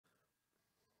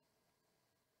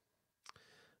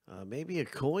Maybe a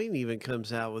coin even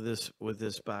comes out with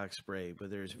this box break. But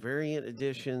there's variant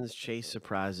editions, chase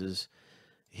surprises,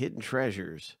 hidden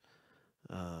treasures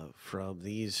from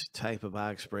these type of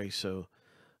box breaks. So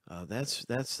that's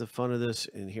the fun of this.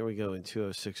 And here we go in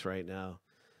 206 right now.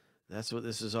 That's what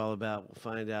this is all about. We'll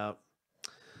find out.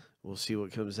 We'll see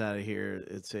what comes out of here.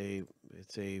 It's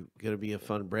gonna be a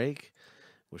fun break.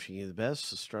 Wishing you the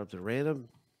best. Let's start up the random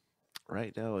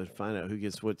right now and find out who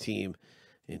gets what team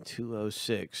in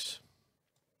 206.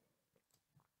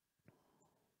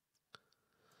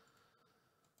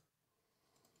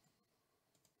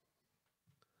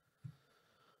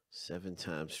 7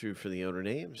 times through for the owner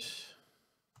names.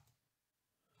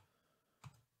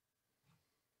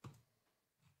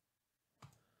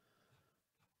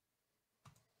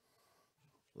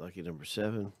 Lucky number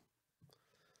 7.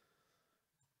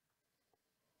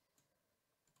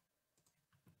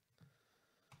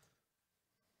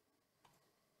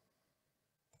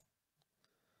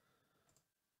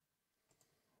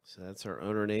 So that's our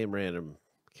owner name random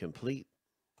complete.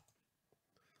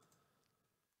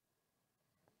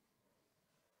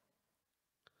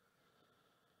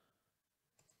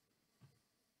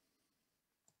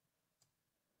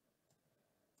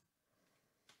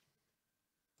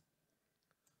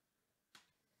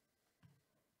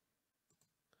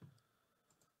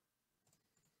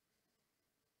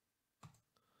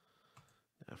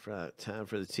 Time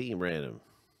for the team random.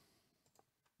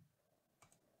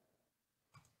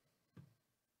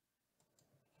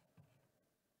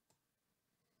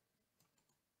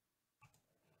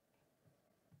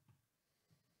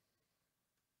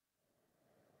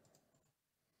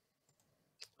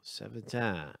 Seven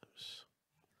times.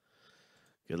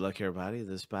 Good luck, everybody.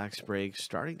 This box break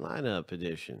starting lineup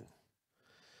edition.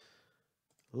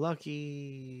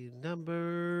 Lucky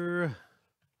number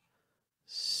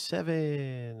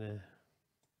 7.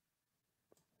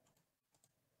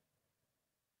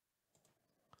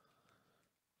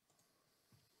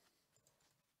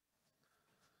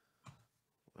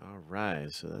 All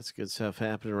right, so that's good stuff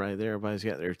happening right there. Everybody's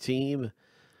got their team.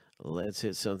 Let's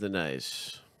hit something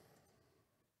nice.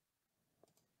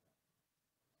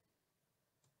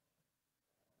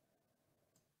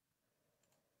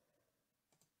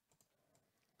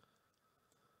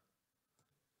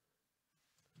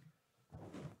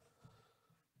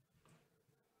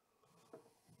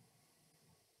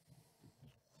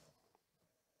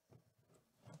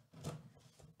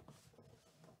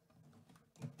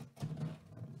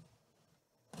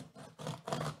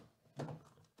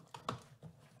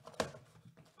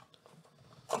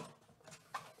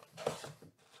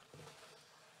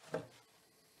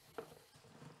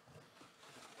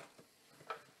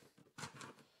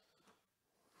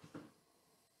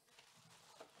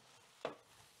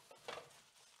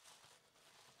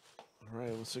 All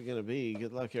right, what's it going to be?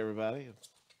 Good luck, everybody,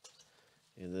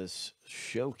 in this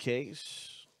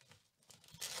showcase.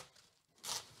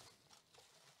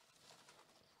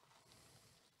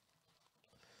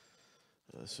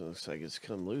 This looks like it's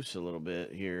come loose a little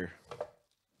bit here.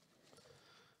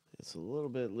 It's a little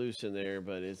bit loose in there,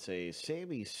 but it's a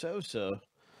Sammy Sosa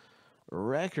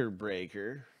record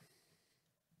breaker.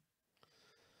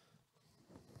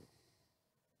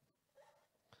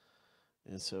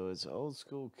 And so it's old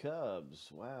school Cubs.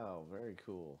 Wow, very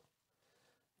cool.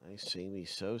 Nice Sammy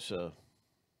Sosa.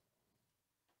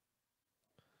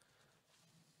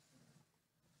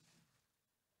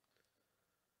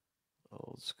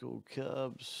 Old school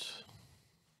Cubs.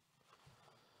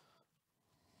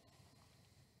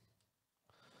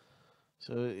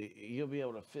 So you'll be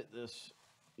able to fit this,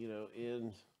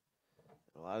 in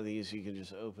a lot of these you can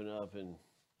just open up and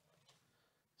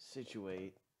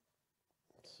situate.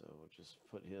 So we'll just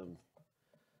put him,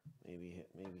 maybe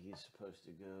he's supposed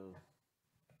to go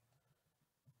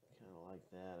kind of like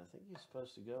that. I think he's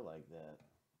supposed to go like that.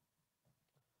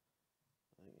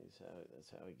 I think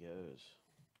that's how he goes.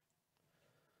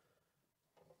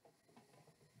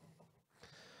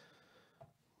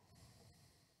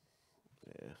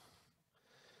 Yeah.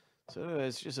 So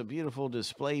it's just a beautiful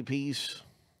display piece.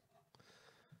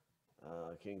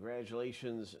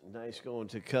 Congratulations. Nice going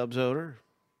to Cubs owner.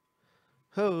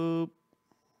 Hope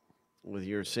with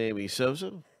your Sammy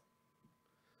Sosa.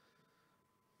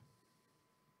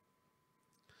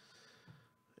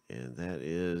 And that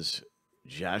is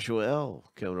Joshua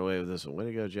L. coming away with this one. Way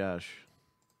to go, Josh.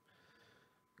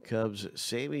 Cubs,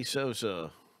 Sammy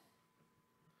Sosa.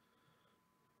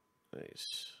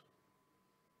 Nice.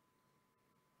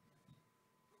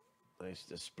 Nice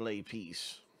display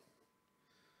piece.